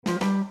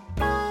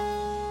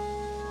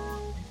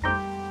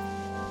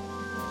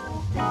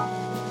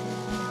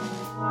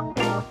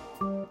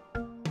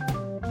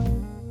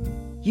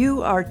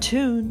You are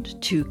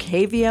tuned to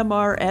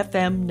KVMR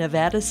FM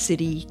Nevada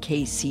City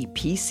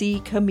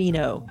KCPC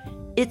Camino.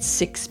 It's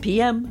 6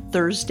 p.m.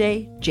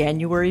 Thursday,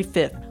 January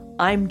 5th.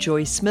 I'm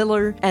Joyce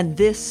Miller, and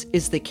this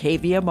is the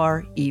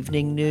KVMR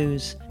Evening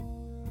News.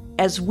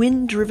 As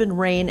wind-driven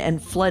rain and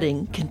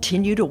flooding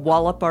continue to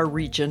wallop our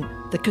region,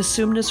 the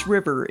Cosumnes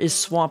River is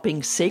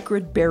swamping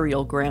sacred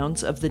burial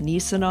grounds of the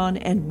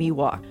Nisenan and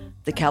Miwok.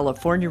 The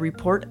California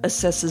Report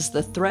assesses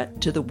the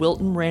threat to the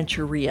Wilton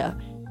Rancheria.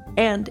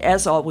 And,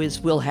 as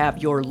always, we'll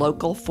have your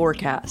local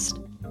forecast.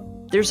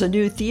 There's a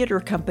new theater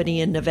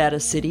company in Nevada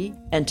City,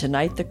 and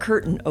tonight the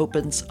curtain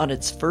opens on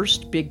its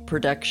first big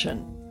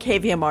production.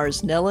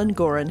 KVMR's Nellen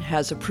Gorin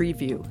has a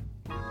preview.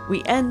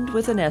 We end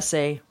with an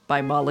essay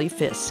by Molly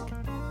Fisk.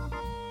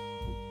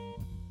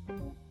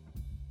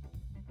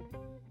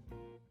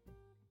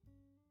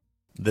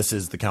 This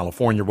is the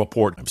California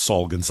Report. I'm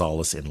Saul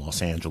Gonzalez in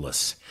Los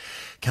Angeles.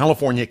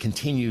 California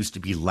continues to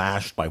be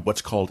lashed by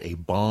what's called a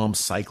bomb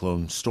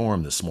cyclone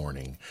storm this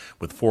morning,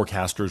 with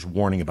forecasters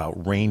warning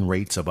about rain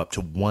rates of up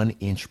to 1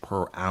 inch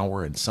per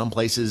hour in some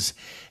places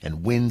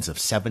and winds of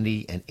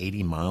 70 and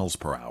 80 miles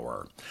per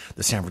hour.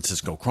 The San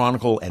Francisco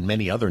Chronicle and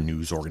many other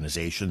news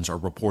organizations are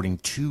reporting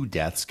 2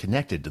 deaths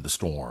connected to the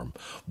storm.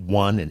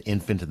 One, an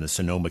infant in the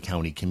Sonoma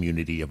County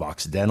community of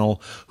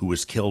Occidental, who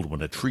was killed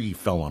when a tree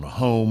fell on a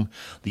home.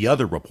 The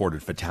other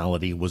reported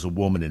fatality was a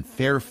woman in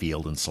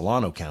Fairfield in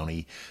Solano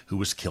County who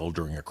was killed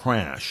during a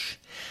crash.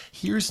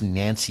 Here's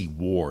Nancy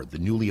Ward, the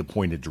newly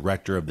appointed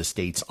director of the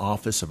state's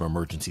Office of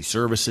Emergency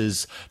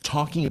Services,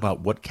 talking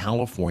about what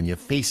California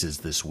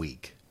faces this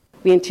week.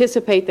 We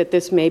anticipate that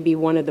this may be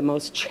one of the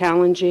most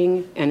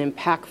challenging and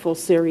impactful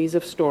series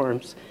of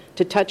storms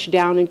to touch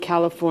down in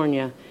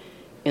California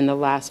in the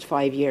last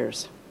 5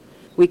 years.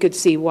 We could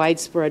see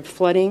widespread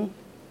flooding,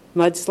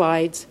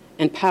 mudslides,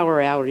 and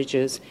power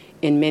outages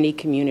in many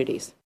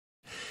communities.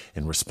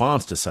 In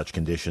response to such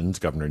conditions,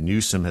 Governor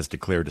Newsom has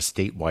declared a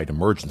statewide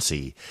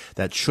emergency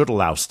that should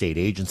allow state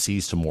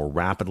agencies to more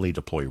rapidly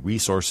deploy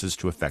resources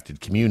to affected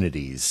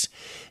communities.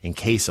 In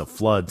case of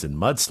floods and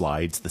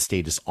mudslides, the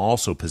state has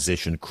also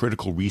positioned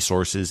critical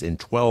resources in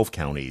 12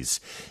 counties,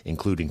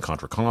 including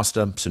Contra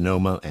Costa,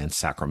 Sonoma, and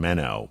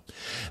Sacramento.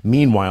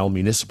 Meanwhile,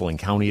 municipal and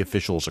county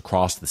officials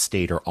across the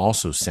state are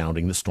also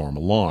sounding the storm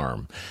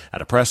alarm.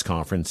 At a press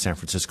conference, San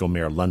Francisco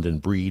Mayor London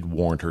Breed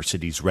warned her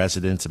city's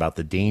residents about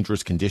the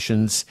dangerous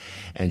conditions,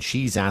 and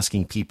she's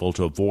asking people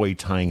to avoid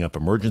tying up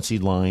emergency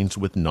lines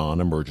with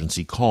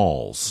non-emergency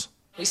calls.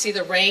 We see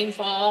the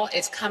rainfall,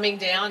 it's coming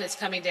down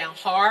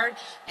hard,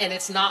 and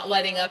it's not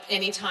letting up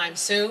anytime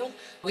soon.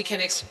 We can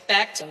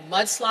expect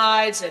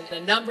mudslides and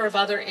a number of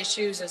other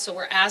issues, and so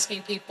we're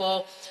asking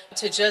people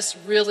to just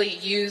really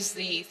use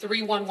the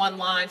 311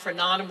 line for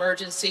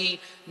non-emergency,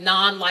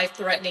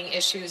 non-life-threatening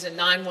issues and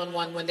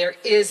 911 when there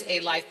is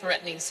a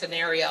life-threatening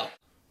scenario.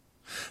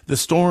 The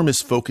storm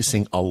is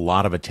focusing a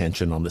lot of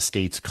attention on the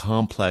state's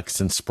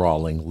complex and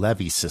sprawling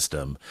levee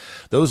system.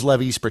 Those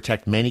levees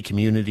protect many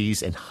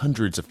communities and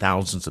hundreds of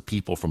thousands of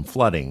people from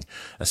flooding,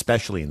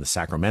 especially in the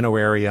Sacramento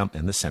area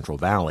and the Central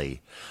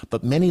Valley.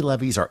 But many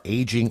levees are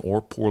aging or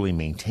poorly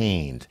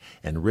maintained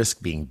and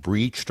risk being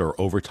breached or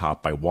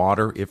overtopped by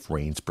water if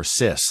rains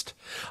persist.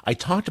 I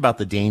talked about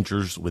the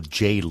dangers with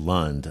Jay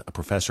Lund, a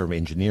professor of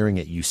engineering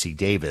at UC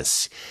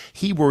Davis.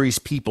 He worries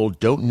people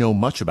don't know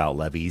much about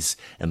levees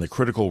and the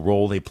critical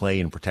role they play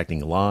in protecting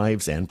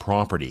lives and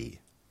property.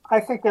 I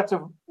think that's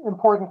an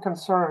important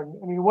concern.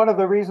 I mean, one of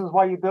the reasons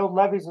why you build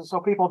levees is so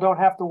people don't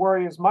have to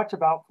worry as much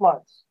about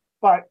floods.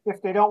 But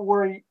if they don't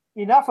worry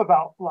enough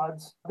about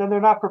floods, then they're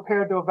not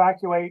prepared to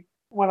evacuate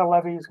when a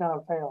levee is going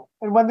to fail.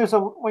 And when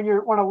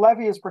a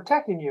levee is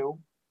protecting you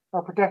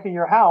or protecting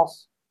your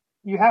house,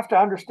 you have to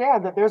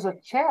understand that there's a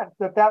chance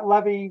that that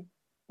levee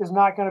is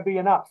not going to be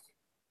enough.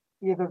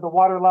 Either the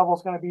water level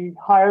is going to be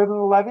higher than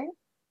the levee,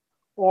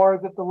 or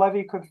that the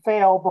levee could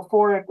fail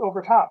before it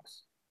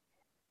overtops.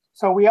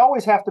 So we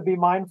always have to be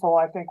mindful,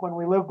 I think, when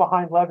we live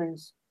behind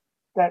levees,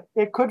 that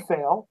it could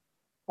fail,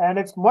 and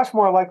it's much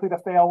more likely to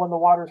fail when the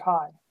water's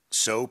high.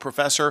 So,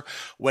 Professor,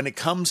 when it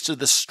comes to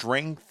the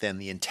strength and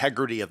the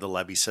integrity of the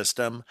levee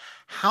system,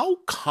 how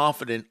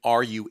confident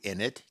are you in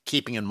it?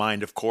 Keeping in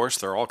mind, of course,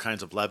 there are all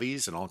kinds of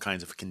levees and all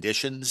kinds of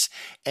conditions.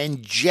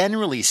 And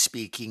generally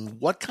speaking,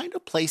 what kind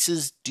of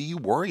places do you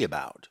worry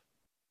about?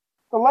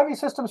 The levee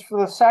systems for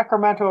the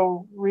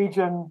Sacramento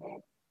region,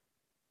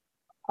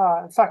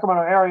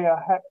 Sacramento area,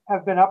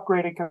 have been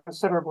upgraded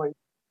considerably.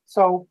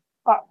 So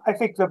I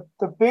think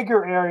the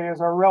bigger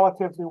areas are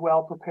relatively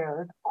well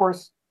prepared. Of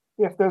course,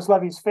 if those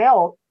levees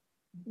fail,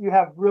 you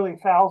have really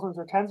thousands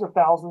or tens of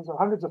thousands or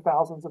hundreds of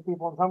thousands of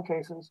people in some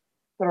cases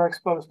that are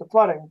exposed to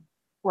flooding.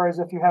 Whereas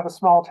if you have a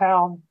small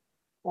town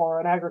or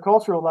an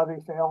agricultural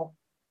levee fail,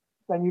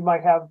 then you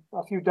might have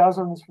a few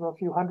dozens or a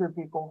few hundred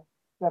people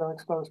that are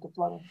exposed to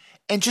flooding.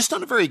 And just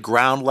on a very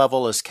ground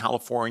level, as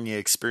California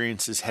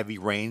experiences heavy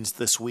rains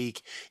this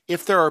week,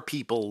 if there are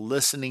people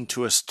listening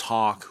to us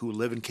talk who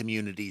live in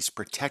communities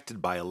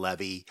protected by a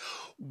levee,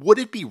 would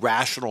it be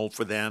rational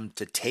for them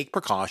to take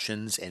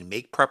precautions and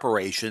make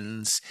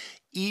preparations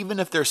even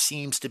if there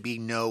seems to be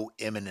no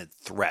imminent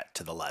threat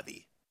to the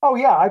levee? Oh,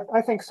 yeah,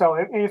 I think so.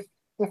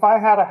 If I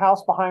had a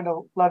house behind a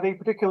levee,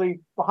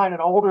 particularly behind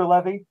an older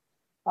levee,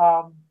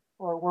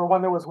 or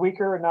one that was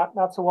weaker and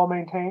not so well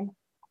maintained,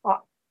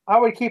 I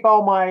would keep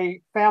all my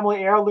family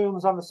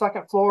heirlooms on the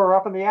second floor or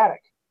up in the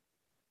attic.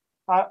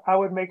 I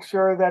would make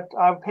sure that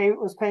I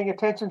was paying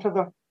attention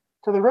to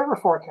the river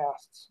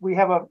forecasts. We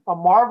have a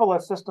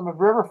marvelous system of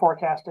river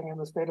forecasting in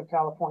the state of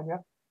California.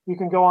 You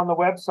can go on the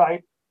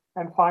website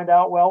and find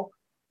out, well,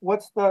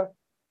 what's the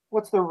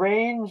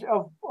range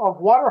of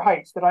water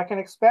heights that I can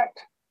expect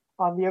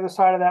on the other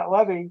side of that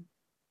levee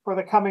for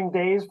the coming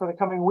days, for the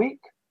coming week.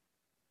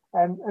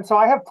 And so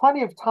I have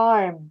plenty of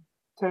time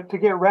to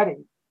get ready.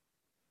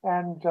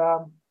 And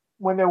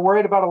when they're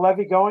worried about a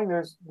levee going,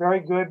 there's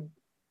very good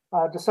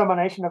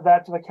dissemination of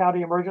that to the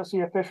county emergency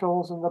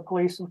officials and the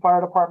police and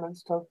fire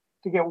departments to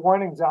get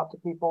warnings out to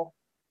people.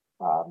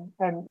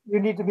 And you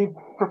need to be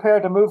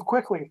prepared to move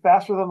quickly,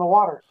 faster than the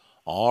water.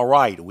 All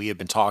right, we have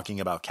been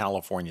talking about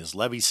California's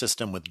levee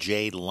system with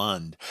Jade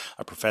Lund,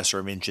 a professor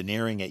of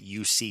engineering at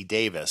UC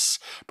Davis.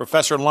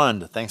 Professor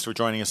Lund, thanks for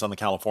joining us on the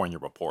California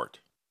Report.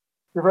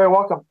 You're very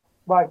welcome.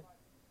 Bye.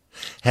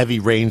 Heavy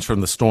rains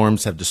from the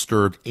storms have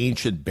disturbed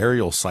ancient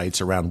burial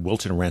sites around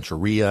Wilton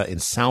Rancheria in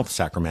South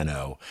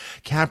Sacramento.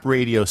 Cap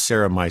Radio's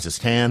Sarah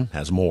Meisestan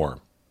has more.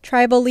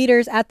 Tribal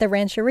leaders at the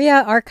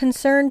Rancheria are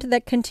concerned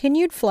that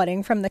continued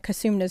flooding from the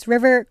Cosumnes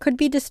River could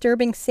be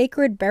disturbing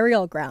sacred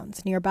burial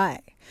grounds nearby.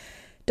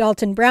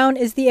 Dalton Brown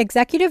is the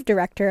executive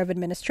director of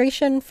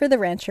administration for the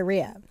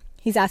Rancheria.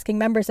 He's asking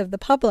members of the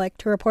public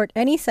to report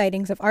any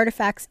sightings of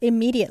artifacts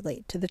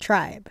immediately to the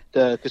tribe.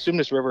 The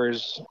Cosumnes River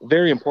is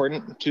very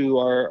important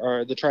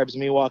to the tribe's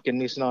Miwok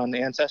and Nisenan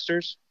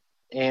ancestors,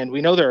 and we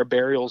know there are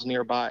burials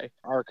nearby.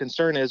 Our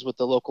concern is with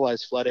the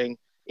localized flooding,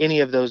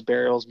 any of those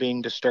burials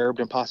being disturbed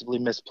and possibly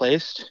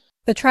misplaced.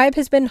 The tribe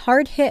has been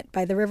hard hit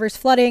by the river's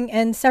flooding,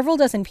 and several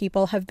dozen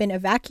people have been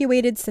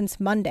evacuated since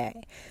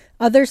Monday.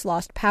 Others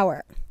lost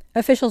power.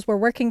 Officials were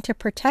working to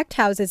protect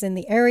houses in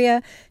the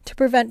area to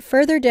prevent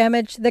further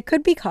damage that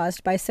could be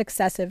caused by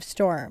successive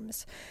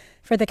storms.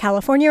 For the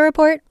California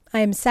Report,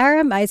 I'm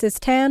Sarah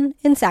Meisestan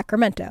in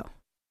Sacramento.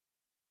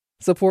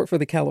 Support for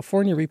the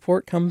California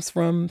Report comes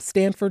from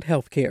Stanford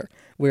Healthcare,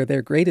 where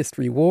their greatest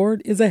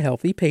reward is a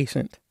healthy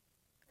patient.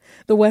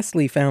 The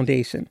Wesley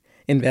Foundation,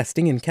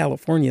 investing in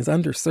California's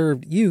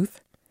underserved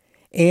youth.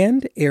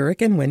 And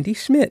Eric and Wendy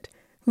Schmidt,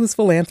 whose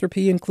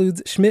philanthropy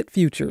includes Schmidt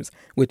Futures,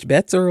 which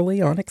bets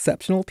early on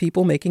exceptional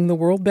people making the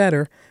world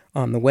better,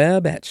 on the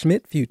web at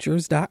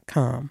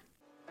schmidtfutures.com.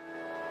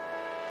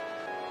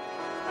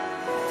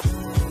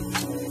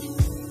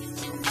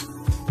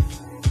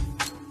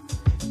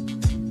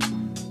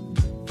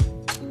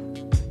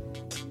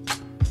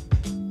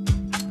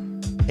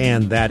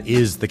 And that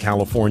is the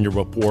California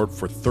Report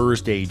for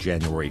Thursday,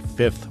 January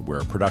 5th.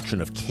 We're a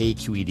production of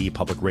KQED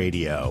Public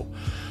Radio.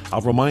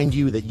 I'll remind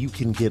you that you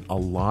can get a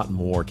lot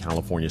more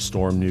California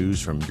storm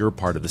news from your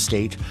part of the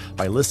state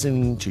by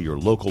listening to your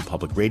local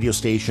public radio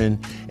station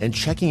and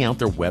checking out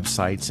their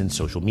websites and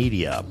social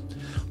media.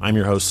 I'm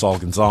your host, Saul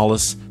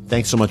Gonzalez.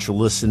 Thanks so much for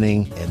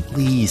listening, and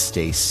please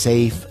stay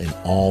safe in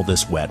all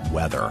this wet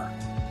weather.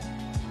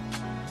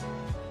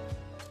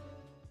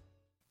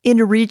 In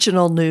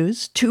regional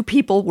news, 2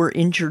 people were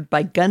injured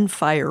by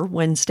gunfire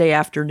Wednesday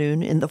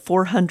afternoon in the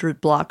 400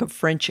 block of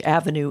French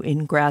Avenue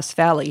in Grass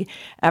Valley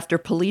after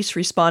police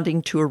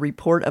responding to a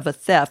report of a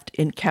theft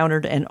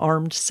encountered an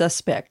armed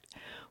suspect.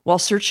 While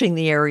searching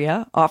the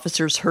area,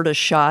 officers heard a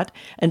shot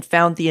and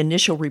found the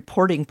initial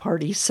reporting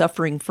party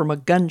suffering from a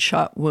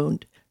gunshot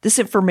wound. This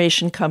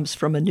information comes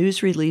from a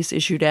news release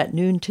issued at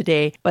noon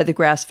today by the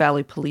Grass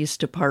Valley Police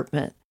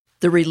Department.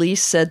 The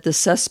release said the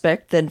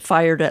suspect then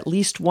fired at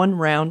least 1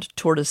 round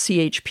toward a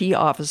CHP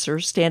officer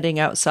standing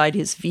outside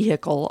his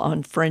vehicle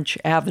on French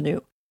Avenue.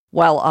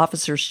 While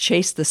officers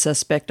chased the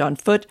suspect on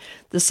foot,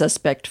 the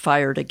suspect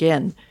fired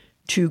again.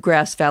 2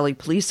 Grass Valley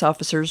police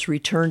officers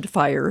returned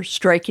fire,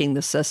 striking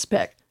the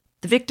suspect.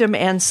 The victim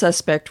and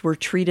suspect were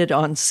treated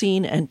on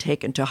scene and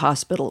taken to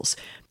hospitals.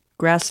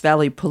 Grass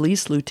Valley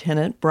Police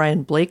Lieutenant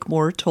Brian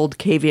Blakemore told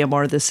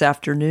KVMR this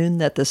afternoon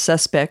that the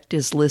suspect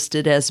is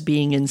listed as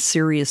being in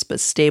serious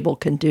but stable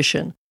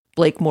condition.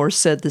 Blakemore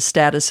said the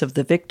status of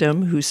the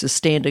victim, who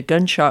sustained a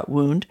gunshot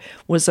wound,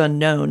 was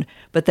unknown,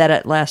 but that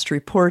at last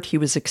report he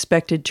was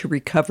expected to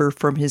recover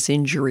from his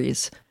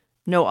injuries.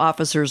 No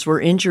officers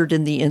were injured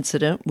in the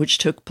incident, which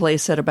took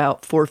place at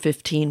about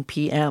 4:15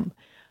 p.m.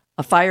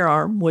 A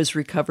firearm was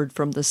recovered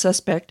from the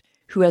suspect,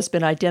 who has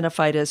been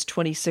identified as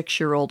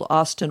 26-year-old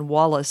Austin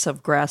Wallace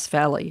of Grass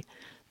Valley.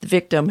 The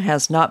victim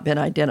has not been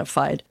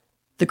identified.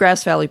 The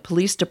Grass Valley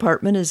Police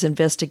Department is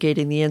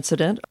investigating the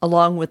incident,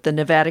 along with the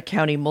Nevada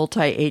County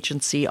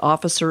Multi-Agency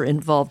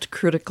Officer-Involved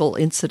Critical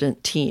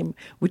Incident Team,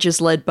 which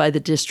is led by the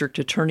District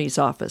Attorney's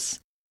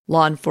Office.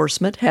 Law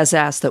enforcement has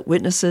asked that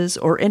witnesses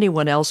or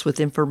anyone else with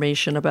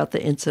information about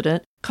the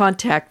incident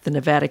contact the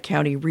Nevada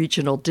County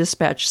Regional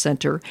Dispatch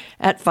Center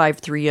at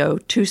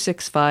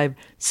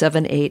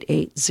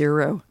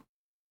 530-265-7880.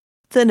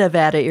 The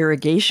Nevada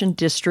Irrigation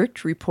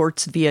District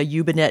reports via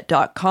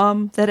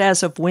Ubinet.com that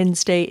as of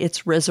Wednesday,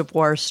 its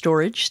reservoir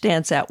storage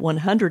stands at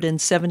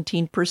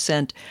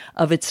 117%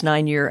 of its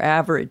 9-year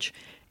average.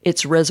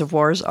 Its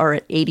reservoirs are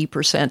at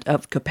 80%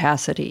 of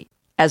capacity.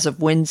 As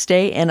of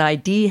Wednesday,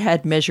 NID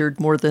had measured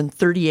more than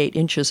 38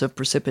 inches of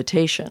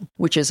precipitation,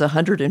 which is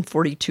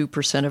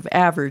 142% of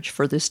average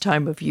for this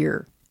time of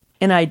year.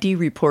 NID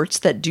reports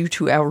that due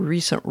to our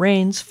recent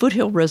rains,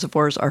 foothill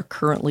reservoirs are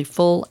currently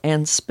full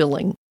and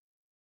spilling.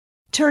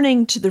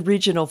 Turning to the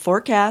regional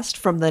forecast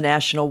from the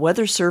National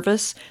Weather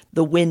Service,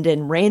 the wind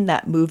and rain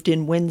that moved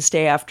in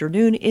Wednesday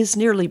afternoon is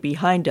nearly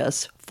behind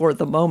us for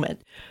the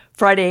moment.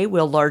 Friday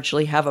will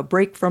largely have a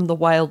break from the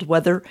wild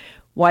weather.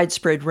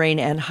 Widespread rain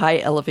and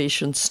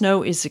high-elevation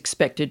snow is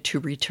expected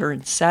to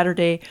return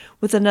Saturday,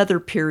 with another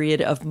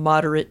period of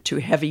moderate to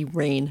heavy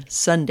rain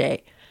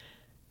Sunday.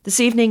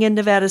 This evening in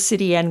Nevada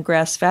City and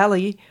Grass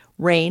Valley,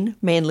 rain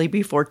mainly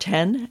before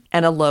 10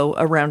 and a low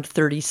around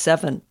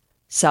 37.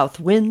 South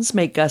winds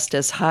may gust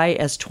as high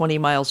as 20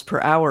 miles per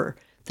hour.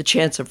 The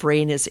chance of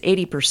rain is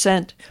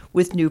 80%,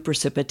 with new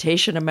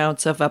precipitation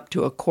amounts of up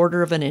to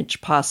 1/4 inch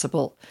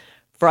possible.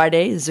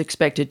 Friday is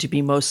expected to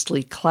be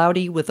mostly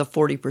cloudy with a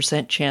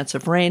 40% chance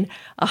of rain,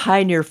 a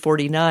high near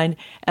 49,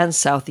 and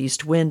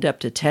southeast wind up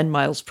to 10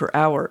 miles per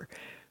hour.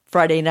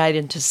 Friday night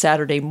into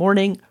Saturday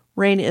morning,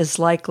 rain is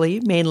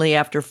likely, mainly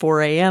after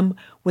 4 a.m.,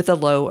 with a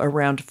low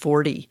around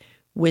 40.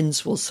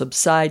 Winds will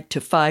subside to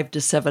 5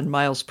 to 7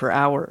 miles per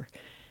hour.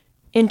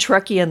 In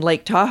Truckee and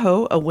Lake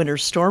Tahoe, a winter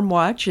storm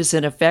watch is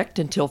in effect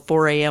until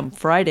 4 a.m.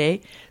 Friday.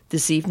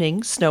 This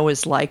evening, snow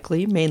is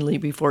likely, mainly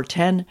before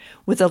 10,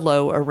 with a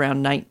low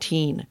around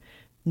 19.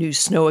 New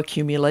snow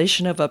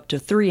accumulation of up to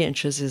 3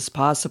 inches is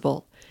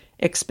possible.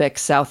 Expect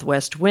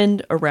southwest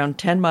wind around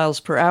 10 miles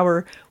per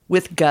hour,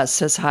 with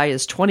gusts as high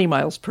as 20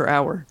 miles per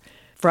hour.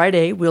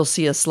 Friday, we'll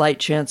see a slight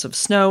chance of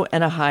snow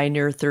and a high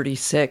near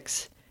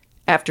 36.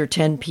 After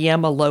 10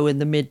 p.m., a low in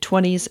the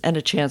mid-20s and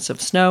a chance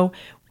of snow,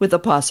 with a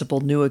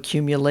possible new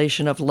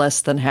accumulation of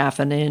less than half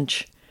an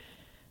inch.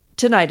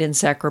 Tonight in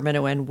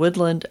Sacramento and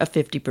Woodland, a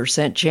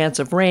 50% chance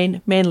of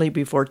rain, mainly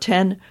before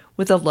 10,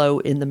 with a low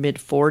in the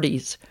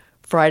mid-40s.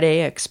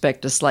 Friday,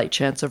 expect a slight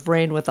chance of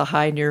rain with a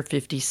high near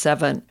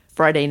 57.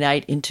 Friday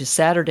night into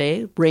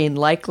Saturday, rain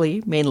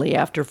likely, mainly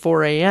after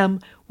 4 a.m.,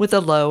 with a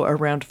low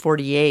around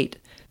 48.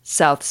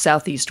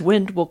 South-southeast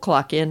wind will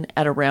clock in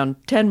at around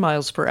 10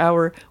 miles per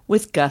hour,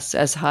 with gusts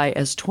as high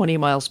as 20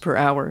 miles per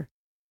hour.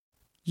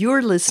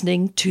 You're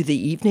listening to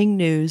the evening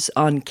news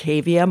on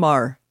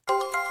KVMR.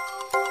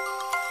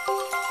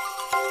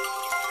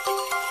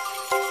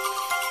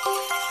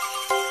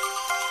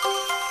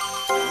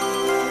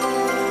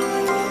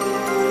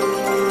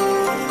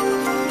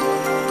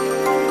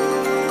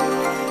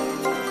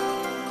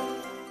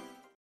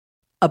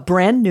 A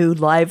brand new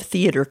live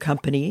theater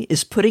company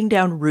is putting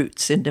down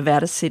roots in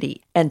Nevada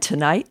City, and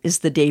tonight is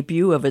the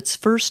debut of its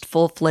first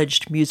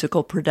full-fledged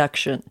musical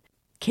production.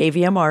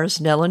 KVMR's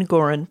Nellen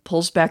Gorin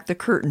pulls back the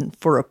curtain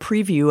for a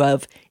preview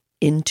of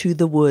Into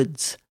the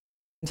Woods.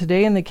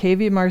 Today in the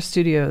KVMR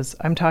studios,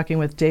 I'm talking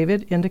with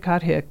David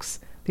Endicott Hicks,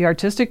 the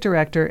artistic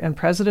director and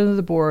president of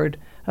the board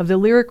of the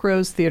Lyric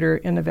Rose Theater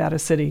in Nevada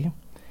City,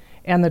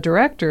 and the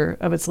director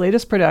of its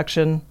latest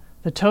production,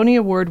 the Tony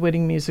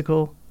Award-winning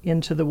musical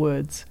Into the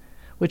Woods,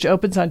 which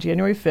opens on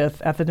January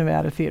 5th at the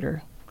Nevada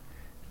Theater.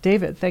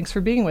 David, thanks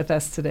for being with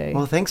us today.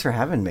 Well, thanks for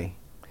having me.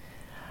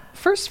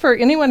 First, for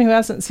anyone who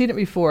hasn't seen it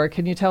before,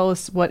 can you tell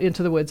us what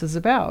Into the Woods is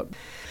about?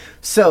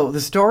 So, the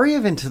story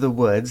of Into the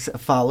Woods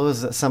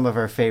follows some of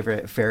our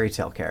favorite fairy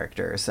tale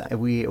characters.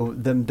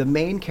 The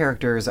main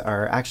characters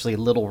are actually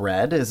Little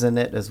Red is in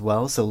it as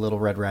well, so Little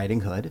Red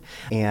Riding Hood,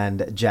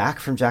 and Jack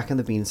from Jack and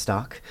the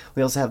Beanstalk.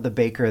 We also have the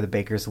baker, the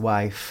baker's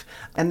wife,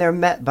 and they're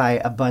met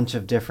by a bunch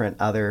of different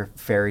other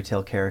fairy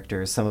tale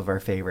characters, some of our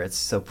favorites.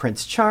 So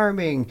Prince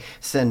Charming,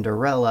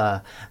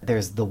 Cinderella,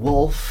 there's the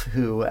wolf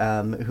who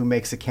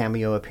makes a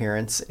cameo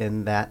appearance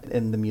in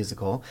the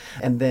musical,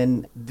 and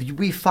then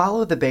we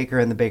follow the baker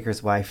and the baker's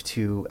wife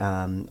to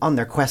on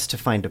their quest to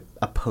find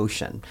a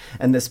potion,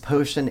 and this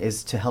potion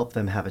is to help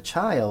them have a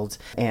child.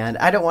 And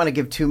I don't want to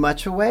give too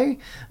much away,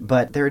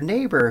 but their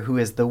neighbor, who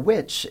is the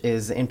witch,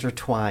 is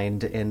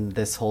intertwined in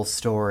this whole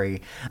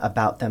story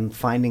about them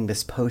finding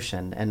this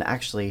potion. And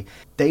actually,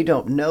 they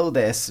don't know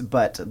this,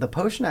 but the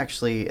potion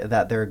actually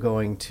that they're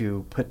going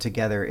to put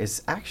together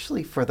is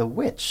actually for the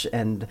witch,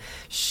 and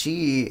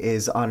she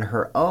is on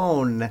her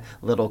own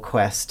little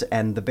quest,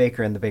 and the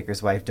baker and the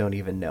baker's wife don't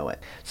even know it.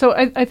 So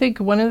I think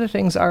one of the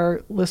things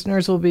our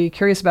listeners will be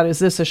curious about, is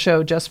this a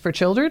show just for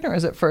children, or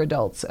is it for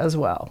adults as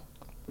well?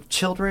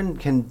 Children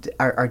can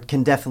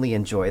definitely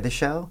enjoy the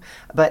show,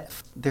 but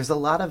there's a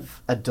lot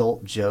of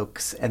adult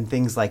jokes and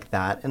things like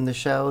that in the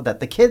show that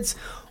the kids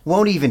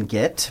won't even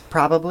get,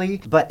 probably,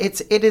 but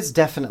it is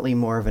definitely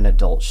more of an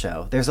adult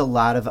show. There's a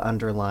lot of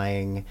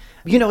underlying,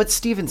 it's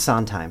Stephen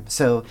Sondheim.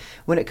 So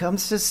when it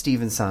comes to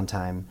Stephen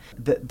Sondheim,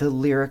 the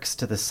lyrics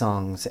to the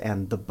songs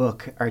and the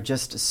book are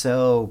just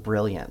so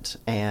brilliant.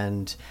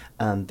 And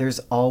there's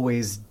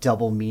always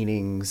double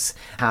meanings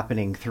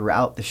happening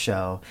throughout the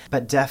show,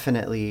 but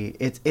definitely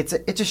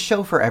it's a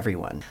show for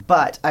everyone.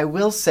 But I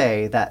will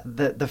say that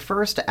the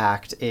first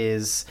act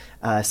is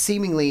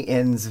seemingly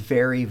ends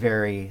very,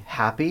 very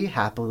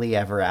happily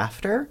ever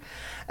after.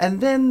 And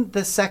then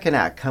the second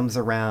act comes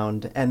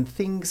around and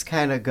things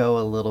kind of go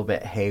a little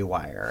bit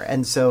haywire.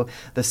 And so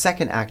the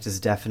second act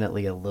is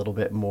definitely a little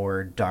bit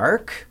more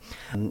dark.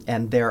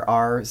 And there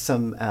are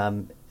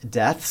some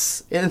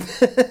deaths in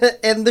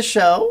the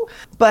show.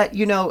 But,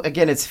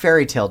 again, it's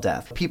fairy tale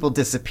death. People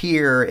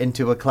disappear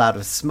into a cloud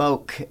of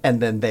smoke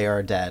and then they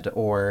are dead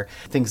or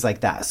things like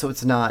that. So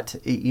it's not,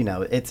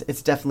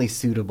 it's definitely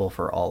suitable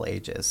for all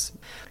ages.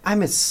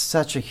 I'm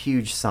such a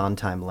huge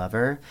Sondheim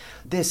lover.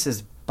 This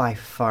is by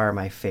far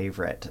my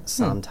favorite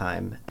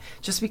Sondheim.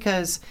 Just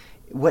because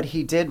what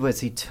he did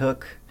was he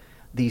took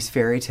these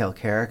fairy tale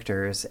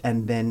characters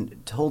and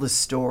then told a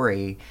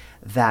story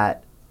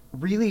that's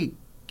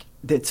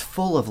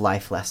full of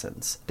life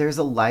lessons. There's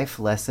a life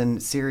lesson,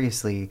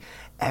 seriously,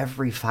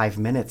 every 5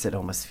 minutes it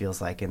almost feels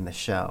like in the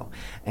show.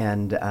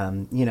 And,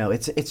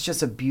 it's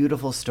just a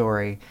beautiful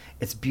story.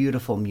 It's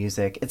beautiful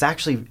music.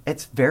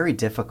 It's very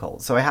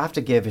difficult. So I have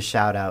to give a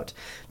shout out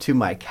to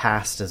my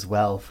cast as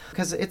well,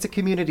 because it's a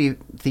community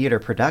theater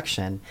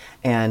production.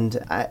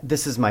 And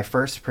this is my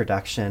first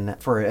production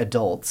for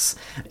adults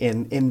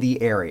in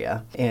the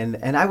area.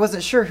 And I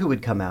wasn't sure who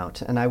would come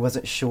out, and I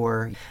wasn't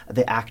sure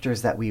the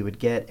actors that we would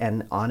get.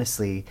 And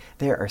honestly,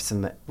 there are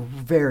some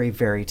very,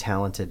 very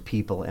talented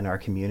people in our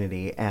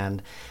community.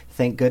 And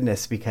thank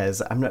goodness,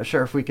 because I'm not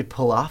sure if we could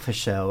pull off a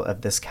show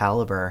of this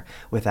caliber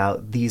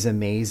without these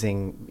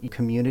amazing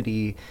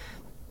community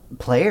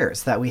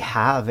players that we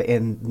have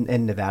in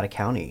Nevada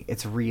County.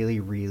 It's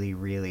really, really,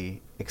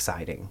 really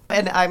exciting.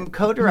 And I'm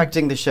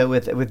co-directing the show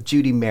with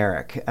Judy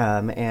Merrick,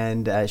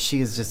 and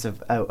she is just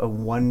a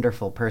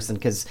wonderful person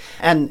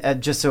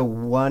and just a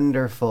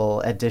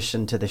wonderful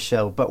addition to the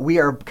show. But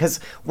because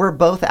we're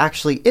both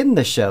actually in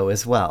the show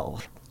as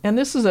well. And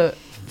this is a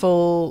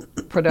full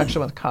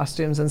production with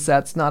costumes and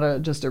sets,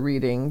 not just a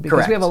reading, because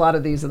Correct. we have a lot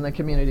of these in the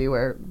community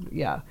where,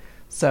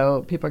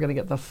 so people are going to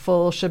get the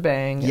full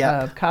shebang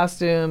of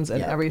costumes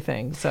and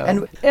everything.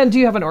 So, and do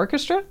you have an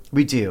orchestra?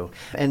 We do.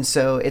 And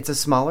so it's a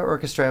smaller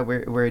orchestra.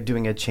 We're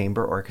doing a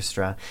chamber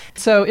orchestra.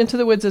 So Into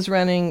the Woods is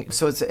running.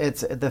 So it's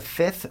the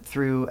 5th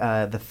through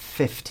the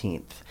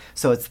 15th.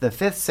 So it's the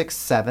 5th, 6th,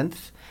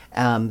 7th.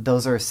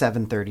 Those are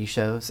 7:30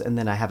 shows, and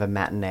then I have a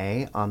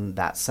matinee on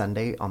that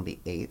Sunday on the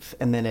 8th,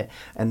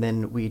 and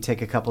then we take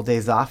a couple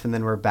days off, and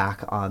then we're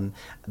back on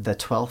the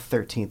 12th,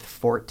 13th,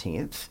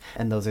 14th,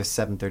 and those are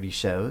 7:30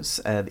 shows,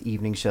 the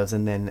evening shows,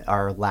 and then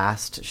our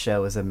last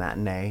show is a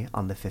matinee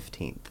on the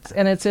 15th.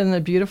 And it's in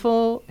the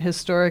beautiful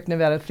historic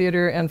Nevada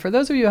Theater. And for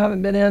those of you who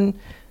haven't been in,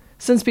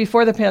 since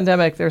before the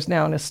pandemic, there's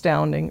now an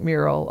astounding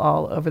mural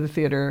all over the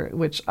theater,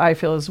 which I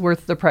feel is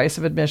worth the price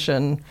of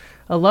admission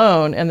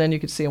alone. And then you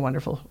could see a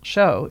wonderful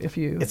show if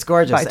you It's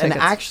gorgeous. buy tickets.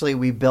 And actually,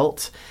 we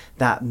built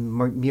that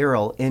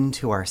mural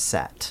into our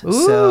set.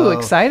 Ooh,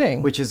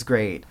 exciting. Which is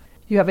great.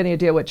 You have any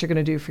idea what you're going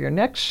to do for your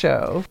next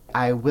show?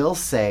 I will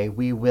say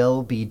we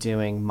will be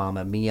doing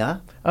Mamma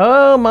Mia.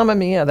 Oh, Mamma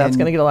Mia. That's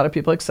going to get a lot of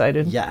people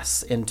excited.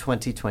 Yes, in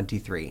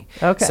 2023.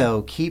 Okay.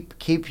 So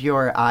keep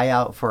your eye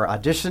out for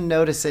audition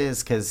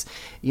notices, because,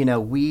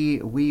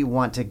 we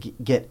want to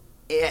get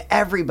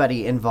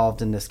everybody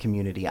involved in this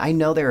community. I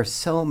know there are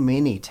so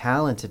many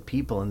talented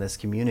people in this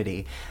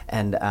community,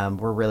 and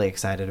we're really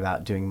excited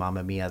about doing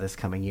Mamma Mia this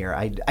coming year.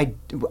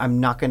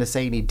 I'm not going to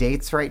say any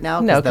dates right now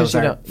because those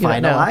aren't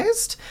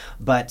finalized,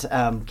 but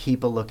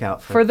keep a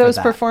lookout for those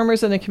that.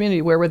 performers in the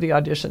community. Where would the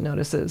audition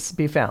notices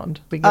be found?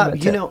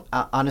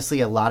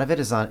 Honestly, a lot of it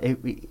is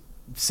on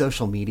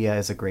social media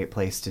is a great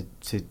place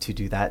to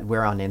do that.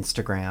 We're on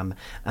Instagram,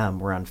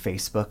 we're on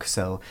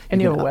Facebook,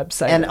 and you have a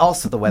website, and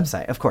also the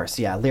website, of course.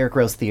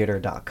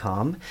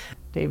 lyricrosetheater.com.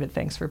 David,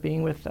 thanks for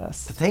being with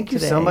us. Thank you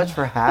so much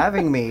for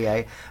having me.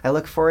 I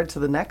look forward to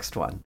the next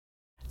one.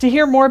 To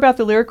hear more about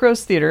the Lyric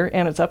Rose Theater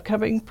and its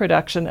upcoming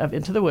production of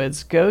Into the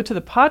Woods, go to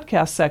the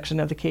podcast section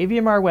of the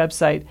KVMR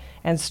website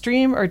and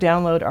stream or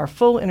download our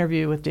full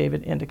interview with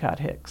David Endicott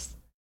Hicks.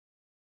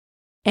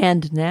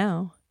 And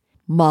now,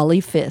 Molly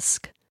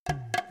Fisk.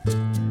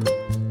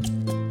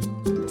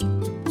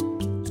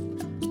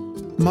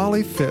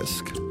 Molly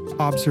Fisk,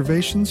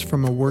 Observations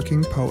from a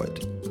Working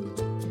Poet.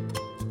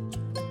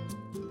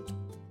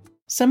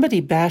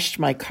 Somebody bashed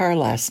my car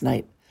last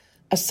night,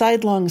 a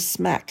sidelong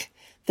smack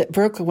that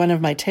broke one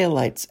of my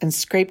taillights and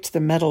scraped the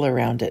metal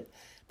around it,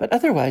 but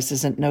otherwise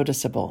isn't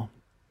noticeable.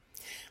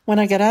 When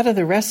I got out of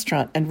the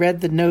restaurant and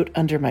read the note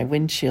under my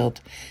windshield,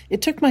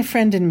 it took my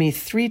friend and me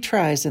 3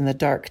 tries in the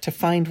dark to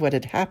find what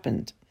had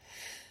happened.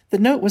 The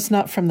note was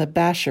not from the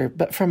basher,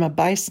 but from a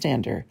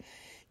bystander.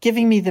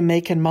 giving me the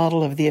make and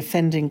model of the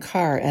offending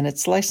car and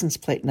its license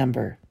plate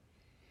number.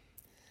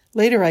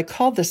 Later, I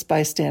called this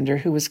bystander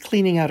who was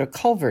cleaning out a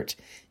culvert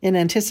in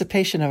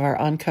anticipation of our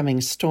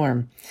oncoming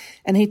storm,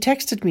 and he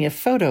texted me a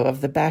photo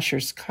of the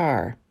basher's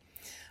car.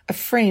 A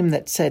frame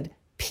that said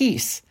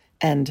Peace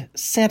and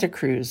Santa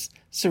Cruz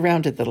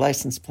surrounded the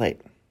license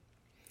plate.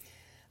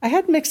 I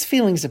had mixed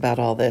feelings about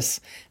all this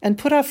and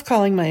put off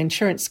calling my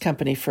insurance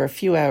company for a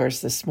few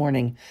hours this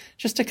morning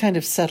just to kind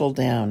of settle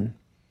down.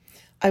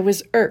 I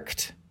was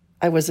irked.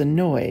 I was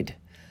annoyed.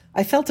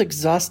 I felt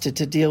exhausted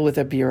to deal with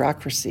a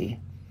bureaucracy.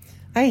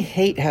 I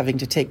hate having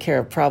to take care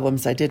of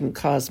problems I didn't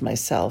cause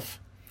myself.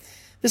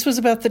 This was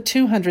about the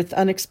 200th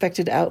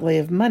unexpected outlay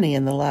of money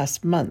in the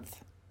last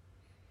month.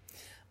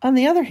 On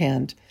the other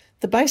hand,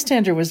 the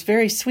bystander was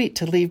very sweet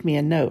to leave me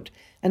a note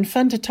and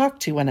fun to talk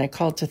to when I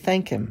called to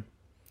thank him.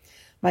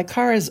 My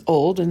car is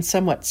old and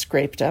somewhat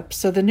scraped up,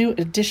 so the new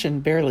addition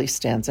barely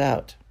stands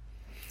out.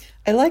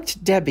 I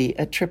liked Debbie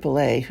at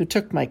AAA, who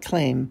took my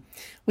claim.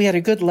 We had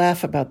a good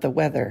laugh about the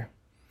weather.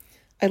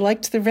 I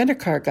liked the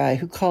rent-a-car guy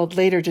who called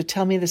later to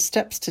tell me the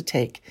steps to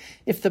take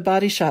if the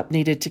body shop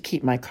needed to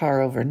keep my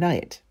car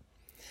overnight.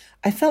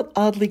 I felt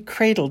oddly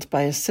cradled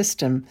by a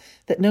system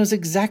that knows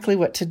exactly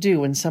what to do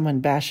when someone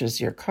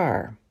bashes your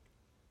car.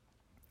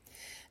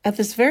 At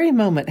this very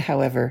moment,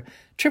 however,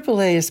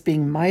 AAA is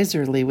being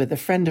miserly with a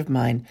friend of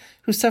mine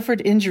who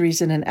suffered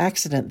injuries in an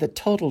accident that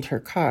totaled her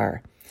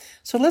car,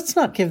 so let's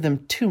not give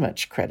them too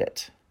much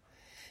credit.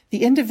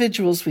 The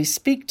individuals we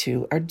speak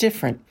to are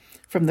different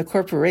from the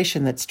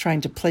corporation that's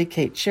trying to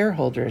placate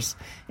shareholders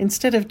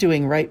instead of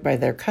doing right by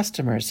their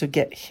customers who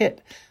get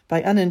hit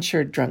by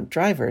uninsured drunk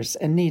drivers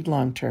and need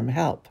long-term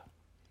help.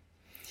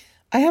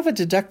 I have a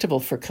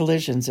deductible for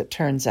collisions, it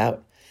turns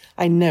out.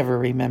 I never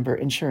remember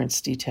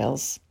insurance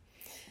details.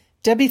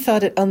 Debbie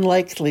thought it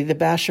unlikely the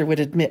basher would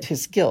admit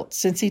his guilt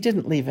since he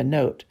didn't leave a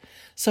note,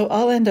 so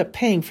I'll end up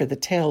paying for the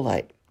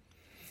taillight.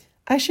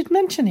 I should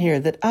mention here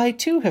that I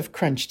too have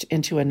crunched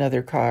into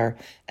another car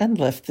and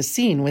left the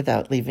scene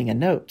without leaving a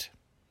note.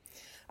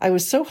 I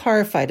was so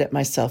horrified at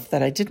myself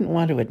that I didn't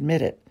want to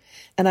admit it,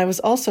 and I was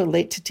also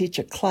late to teach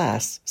a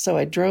class, so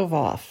I drove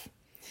off.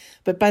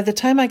 But by the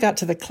time I got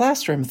to the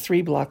classroom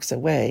 3 blocks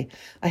away,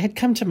 I had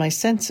come to my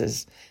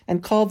senses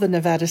and called the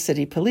Nevada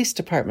City Police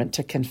Department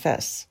to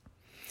confess.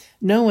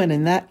 No one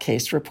in that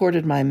case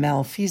reported my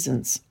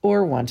malfeasance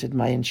or wanted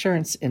my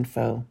insurance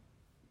info.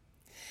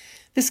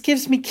 This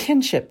gives me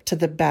kinship to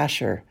the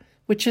basher,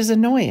 which is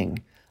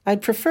annoying.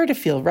 I'd prefer to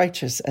feel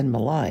righteous and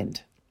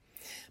maligned.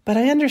 But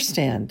I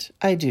understand,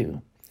 I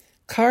do.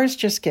 Cars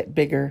just get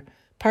bigger,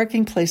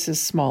 parking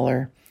places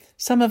smaller.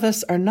 Some of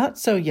us are not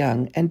so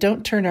young and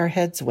don't turn our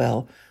heads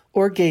well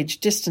or gauge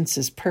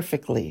distances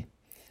perfectly.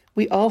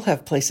 We all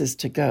have places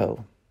to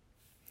go.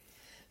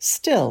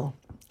 Still,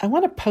 I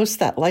want to post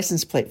that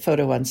license plate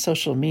photo on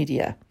social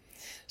media.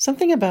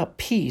 Something about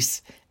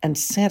peace and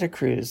Santa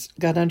Cruz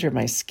got under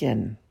my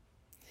skin.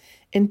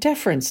 In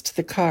deference to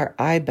the car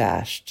I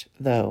bashed,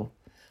 though,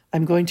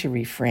 I'm going to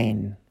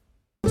refrain.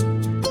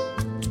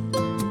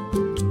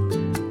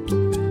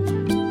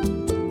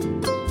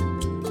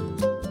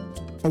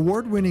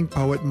 Award-winning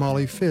poet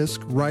Molly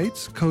Fisk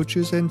writes,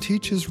 coaches, and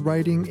teaches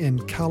writing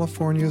in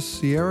California's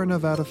Sierra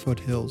Nevada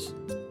foothills.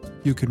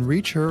 You can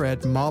reach her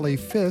at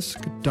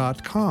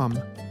mollyfisk.com.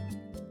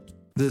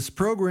 This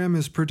program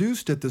is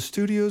produced at the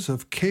studios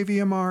of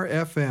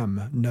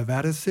KVMR-FM,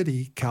 Nevada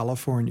City,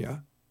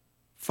 California.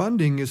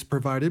 Funding is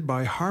provided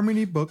by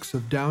Harmony Books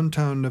of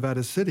downtown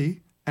Nevada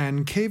City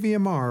and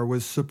KVMR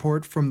with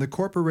support from the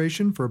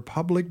Corporation for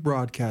Public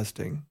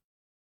Broadcasting.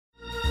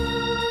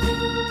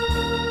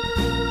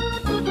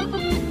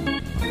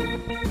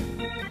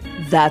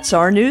 That's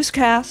our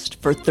newscast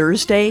for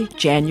Thursday,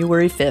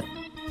 January 5th.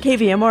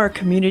 KVMR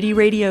Community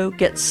Radio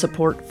gets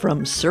support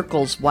from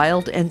Circle's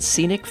Wild and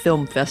Scenic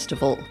Film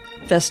Festival.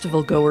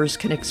 Festival goers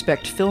can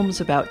expect films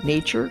about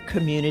nature,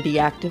 community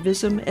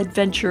activism,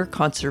 adventure,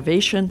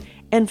 conservation,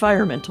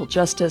 environmental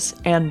justice,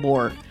 and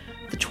more.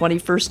 The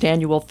 21st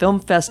Annual Film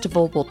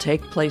Festival will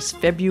take place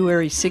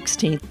February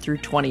 16th through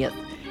 20th.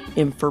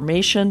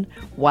 Information,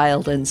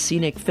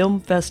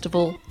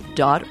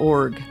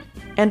 wildandscenicfilmfestival.org.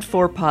 And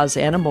For Paws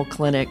Animal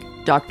Clinic,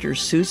 Dr.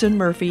 Susan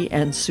Murphy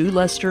and Sue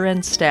Lester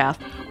and staff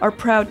are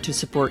proud to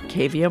support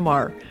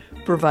KVMR,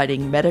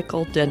 providing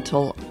medical,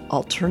 dental,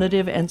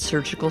 alternative, and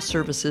surgical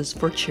services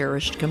for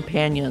cherished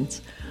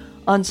companions.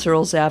 On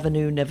Searles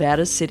Avenue,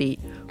 Nevada City,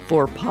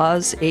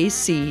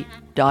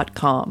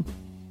 forpawsac.com.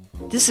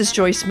 This is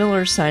Joyce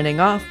Miller signing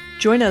off.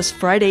 Join us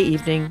Friday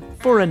evening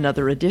for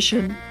another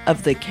edition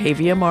of the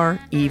KVMR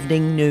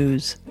Evening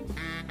News.